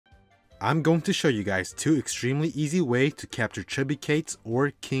I'm going to show you guys two extremely easy ways to capture Chubby Caits or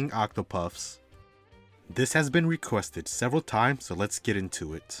King Octopuffs. This has been requested several times, so let's get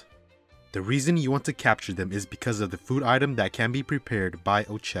into it. The reason you want to capture them is because of the food item that can be prepared by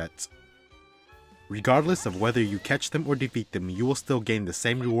Octopuffs. Regardless of whether you catch them or defeat them, you will still gain the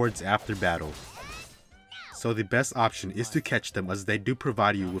same rewards after battle. So the best option is to catch them, as they do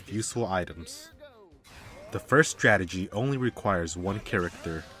provide you with useful items. The first strategy only requires one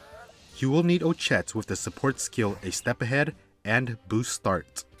character. You will need Octopuffs with the support skill A Step Ahead and Boost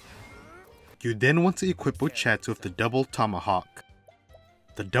Start. You then want to equip Octopuffs with the Double Tomahawk.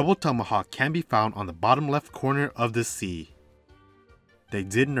 The Double Tomahawk can be found on the bottom left corner of the sea. They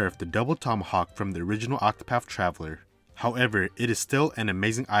did nerf the Double Tomahawk from the original Octopath Traveler. However, it is still an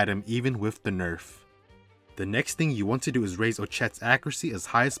amazing item even with the nerf. The next thing you want to do is raise Octopuffs' accuracy as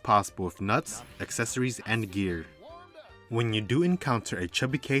high as possible with nuts, accessories, and gear. When you do encounter a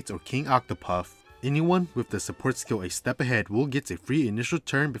Chubby Caits or King Octopuff, anyone with the support skill A Step Ahead will get a free initial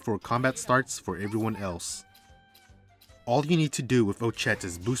turn before combat starts for everyone else. All you need to do with Octopuffs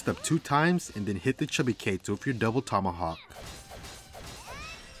is boost up 2 times and then hit the Chubby Caits with your Double Tomahawk.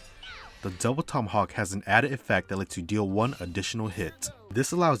 The Double Tomahawk has an added effect that lets you deal 1 additional hit.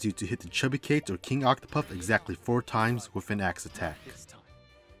 This allows you to hit the Chubby Caits or King Octopuff exactly 4 times with an axe attack.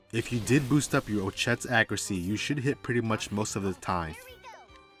 If you did boost up your Octopuffs' accuracy, you should hit pretty much most of the time.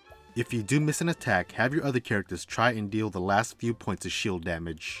 If you do miss an attack, have your other characters try and deal the last few points of shield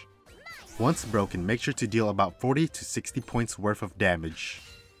damage. Once broken, make sure to deal about 40 to 60 points worth of damage.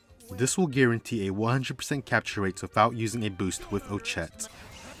 This will guarantee a 100% capture rate without using a boost with Octopuffs.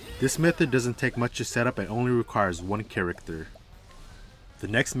 This method doesn't take much to set up and only requires one character. The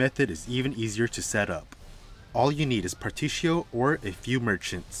next method is even easier to set up. All you need is Particio or a few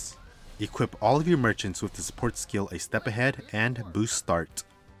merchants. Equip all of your merchants with the support skill A Step Ahead and Boost Start.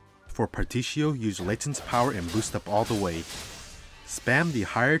 For Particio, use Latent's power and boost up all the way. Spam the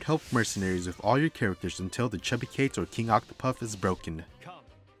hired help mercenaries with all your characters until the Chubby Caits or King Octopuff is broken.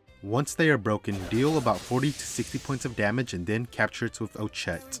 Once they are broken, deal about 40 to 60 points of damage and then capture it with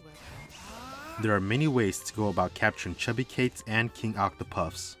Octopuffs. There are many ways to go about capturing Chubby Caits and King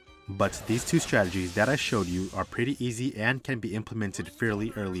Octopuffs, but these two strategies that I showed you are pretty easy and can be implemented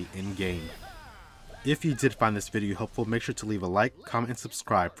fairly early in game. If you did find this video helpful, make sure to leave a like, comment, and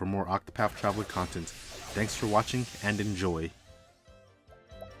subscribe for more Octopath Traveler content. Thanks for watching and enjoy.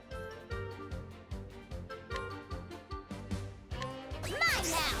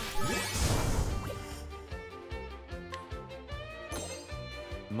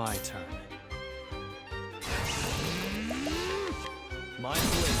 My turn. My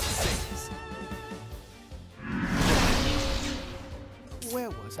blade sings. Where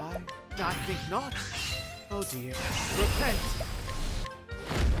was I? I think not. Oh dear. Repent!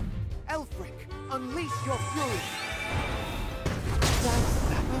 Elfric, unleash your fury!